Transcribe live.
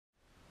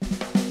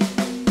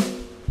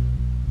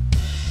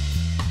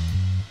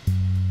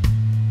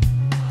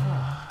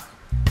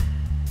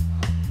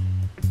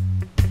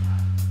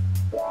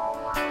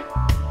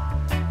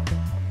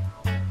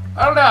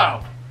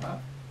Well now,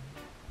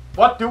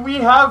 what do we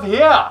have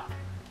here?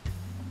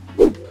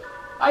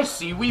 I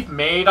see we've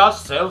made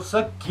ourselves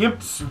a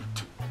gimp suit.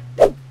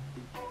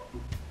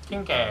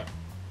 Okay.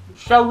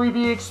 Shall we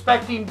be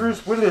expecting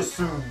Bruce Willis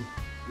soon?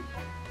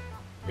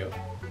 Yep.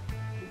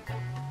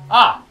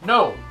 Ah,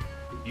 no.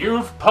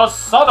 You've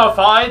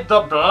personified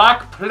the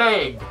Black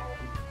Plague.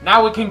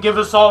 Now it can give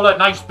us all a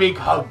nice big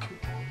hug.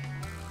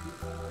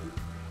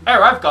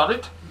 There, I've got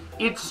it.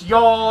 It's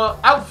your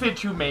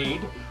outfit you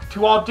made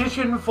to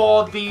audition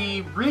for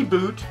the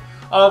reboot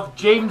of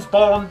James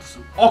Bond's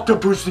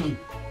Octopussy.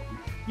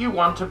 You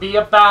want to be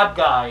a bad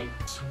guy,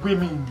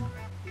 swimming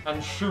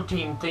and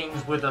shooting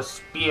things with a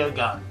spear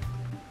gun.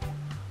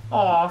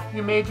 Aw,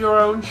 you made your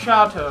own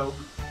chateau.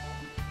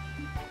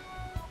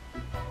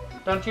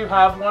 Don't you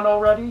have one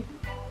already?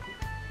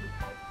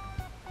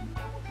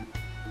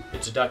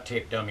 It's a duct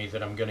tape dummy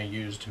that I'm gonna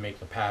use to make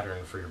the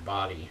pattern for your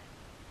body.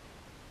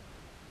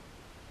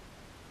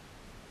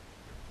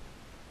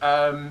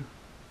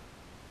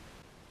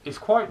 It's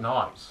quite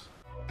nice.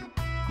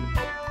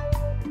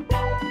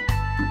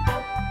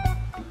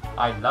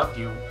 I love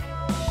you.